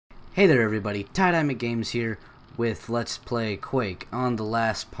Hey there everybody, Tie Games here with Let's Play Quake. On the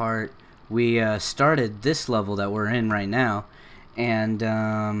last part, we started this level that we're in right now, and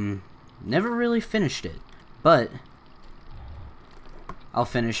never really finished it, but I'll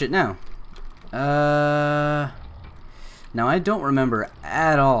finish it now. Now I don't remember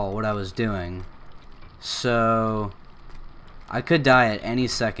at all what I was doing, so I could die at any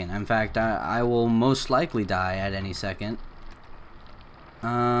second. In fact, I will most likely die at any second.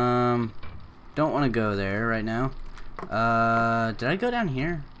 Don't want to go there right now. Did I go down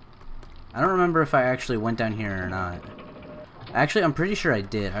here? I don't remember if I actually went down here or not. Actually, I'm pretty sure I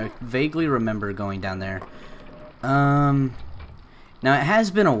did. I vaguely remember going down there. Now it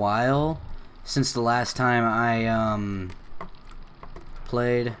has been a while since the last time I,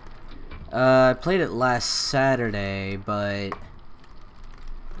 played. I played it last Saturday, but,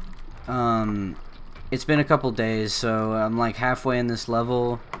 it's been a couple days, so I'm like halfway in this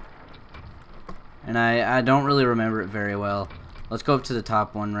level, and I don't really remember it very well. Let's go up to the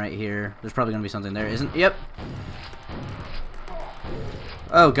top one right here. There's probably gonna be something there, isn't? Yep.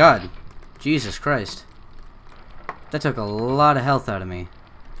 Oh God, Jesus Christ, that took a lot of health out of me.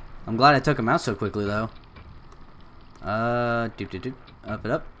 I'm glad I took him out so quickly though. Doop doop doop, up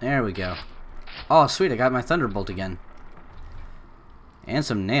it up. There we go. Oh sweet, I got my thunderbolt again, and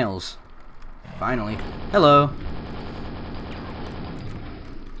some nails. Finally. Hello.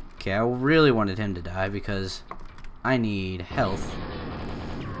 Okay, I really wanted him to die because I need health.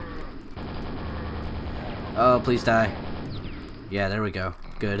 Oh, please die. Yeah, there we go.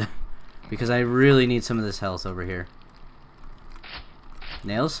 Good. Because I really need some of this health over here.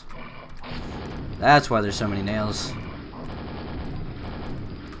 Nails? That's why there's so many nails.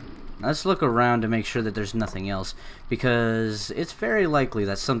 Let's look around to make sure that there's nothing else, because it's very likely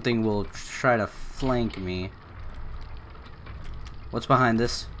that something will try to flank me. What's behind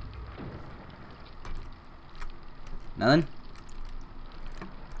this? Nothing?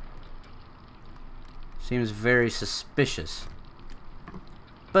 Seems very suspicious,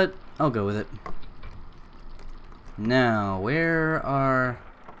 but I'll go with it. Now, where are...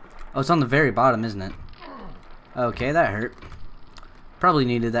 Oh, it's on the very bottom, isn't it? Okay, that hurt. Probably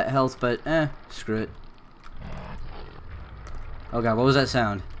needed that health, but screw it. Oh God, what was that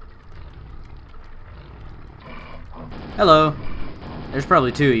sound? Hello. There's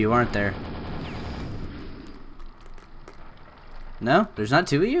probably two of you, aren't there? No? There's not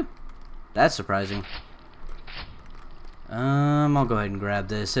two of you? That's surprising. I'll go ahead and grab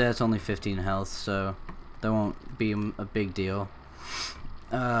this. It's only 15 health, so that won't be a big deal.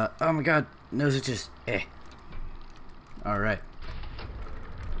 Oh my God, nose is just Alright.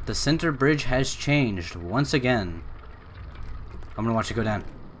 The center bridge has changed once again. I'm gonna watch it go down.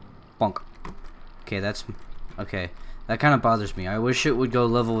 Bonk. Okay, that's... Okay. That kind of bothers me. I wish it would go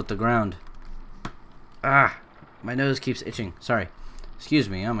level with the ground. Ah! My nose keeps itching. Sorry. Excuse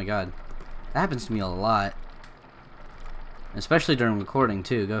me. Oh my God. That happens to me a lot. Especially during recording,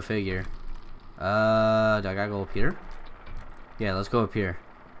 too. Go figure. Do I gotta go up here? Yeah, let's go up here.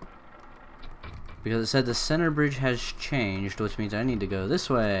 Because it said the center bridge has changed, which means I need to go this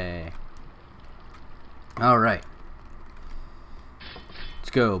way. Alright.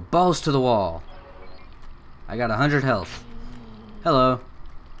 Let's go. Balls to the wall. I got 100 health. Hello.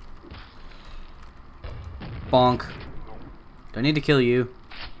 Bonk. Do I need to kill you?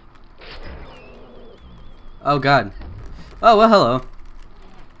 Oh God. Oh, well,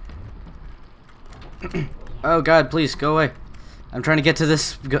 hello. Oh God, please, go away. I'm trying to get to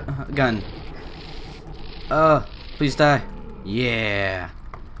this gun. Please die. Yeah.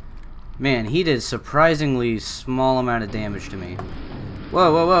 Man, he did surprisingly small amount of damage to me.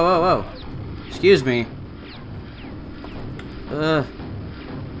 Whoa, whoa, whoa, whoa, whoa. Excuse me.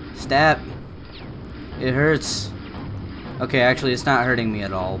 Stab. It hurts. Okay, actually, it's not hurting me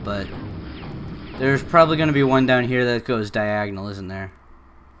at all, but there's probably going to be one down here that goes diagonal, isn't there?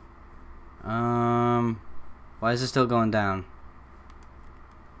 Why is it still going down?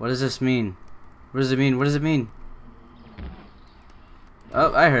 What does this mean? What does it mean? What does it mean?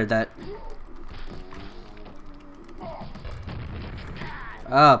 Oh, I heard that.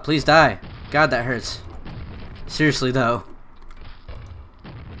 Ah, please die. God, that hurts. Seriously, though.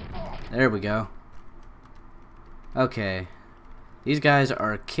 There we go. Okay. These guys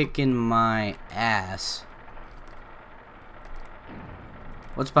are kicking my ass.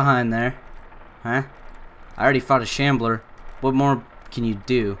 What's behind there? Huh? I already fought a shambler. What more can you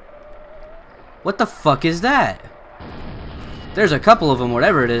do? What the fuck is that? There's a couple of them,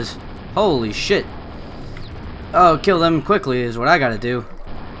 whatever it is. Holy shit. Oh, kill them quickly is what I gotta do.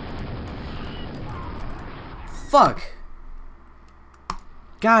 Fuck.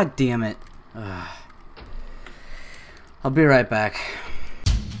 God damn it. Ugh. I'll be right back.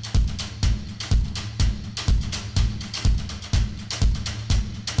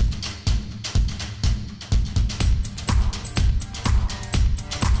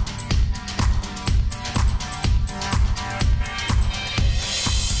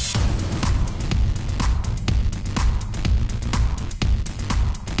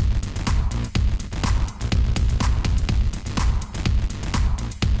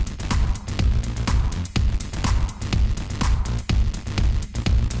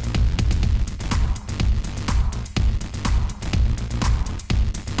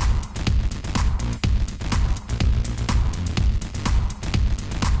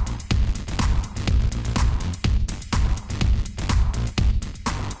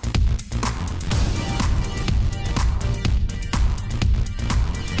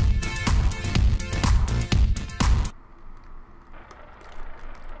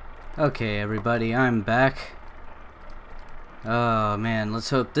 Okay, everybody, I'm back. Oh man,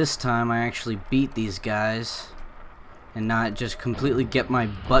 let's hope this time I actually beat these guys and not just completely get my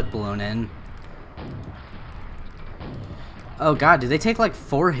butt blown in. Oh god, did they take like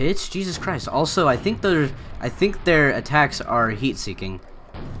 4 hits? Jesus Christ. Also, I think their attacks are heat-seeking.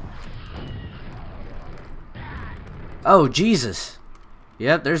 Oh, Jesus.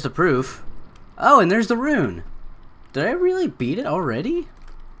 Yep, there's the proof. Oh, and there's the rune. Did I really beat it already?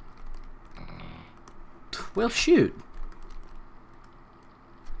 Well, shoot.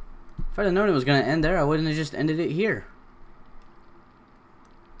 If I'd have known it was going to end there, I wouldn't have just ended it here.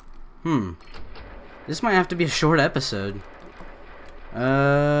 This might have to be a short episode.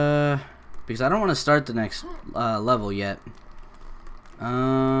 Because I don't want to start the next level yet. Did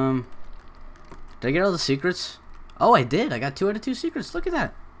I get all the secrets? Oh, I did. I got 2 out of 2 secrets. Look at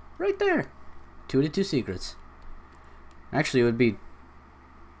that. Right there. 2 out of 2 secrets. Actually, it would be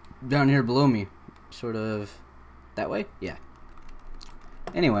down here below me. Sort of that way? Yeah.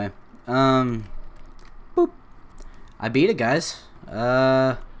 Anyway, boop. I beat it, guys.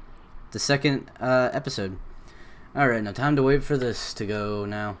 The second episode. Alright, now time to wait for this to go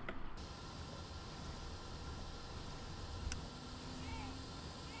now.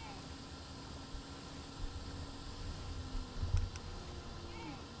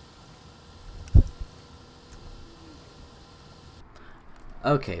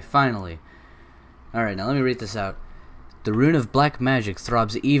 Okay, finally. Alright, now let me read this out. The rune of black magic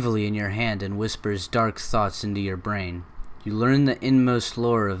throbs evilly in your hand and whispers dark thoughts into your brain. You learn the inmost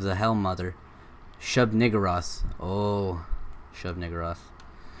lore of the Hell Mother, Shub-Niggurath. Oh, Shub-Niggurath.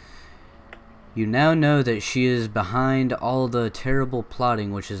 You now know that she is behind all the terrible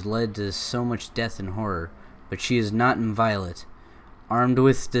plotting which has led to so much death and horror, but she is not inviolate. Armed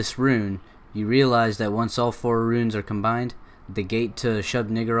with this rune, you realize that once all 4 runes are combined, the gate to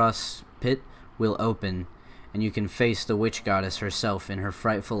Shub-Niggurath's pit will open, and you can face the witch goddess herself in her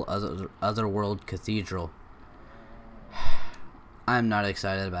frightful otherworld cathedral. I'm not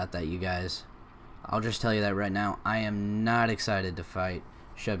excited about that, you guys. I'll just tell you that right now. I am not excited to fight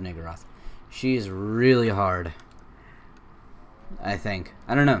Shub-Niggurath. She is really hard, I think.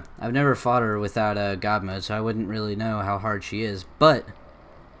 I don't know. I've never fought her without God mode, so I wouldn't really know how hard she is. But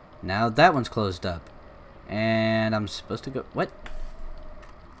now that one's closed up, and I'm supposed to go. What?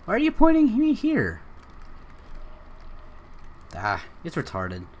 Why are you pointing me here? Ah, it's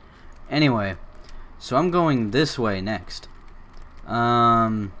retarded. Anyway, so I'm going this way next. But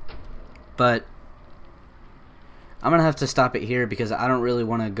I'm gonna have to stop it here because I don't really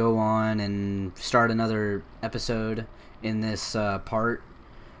want to go on and start another episode in this part.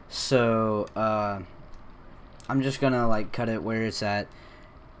 So I'm just gonna like cut it where it's at,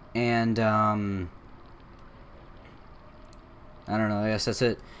 and I don't know, I guess that's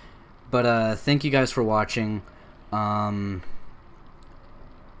it. But thank you guys for watching. Tune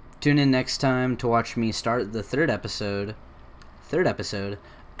in next time to watch me start the third episode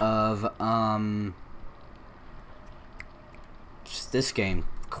of this game,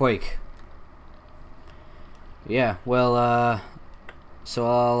 Quake. Yeah, well, so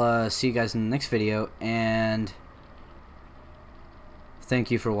I'll see you guys in the next video, and thank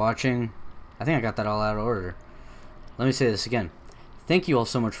you for watching. I think I got that all out of order. Let me say this again. Thank you all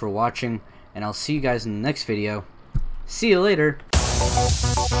so much for watching, and I'll see you guys in the next video. See you later.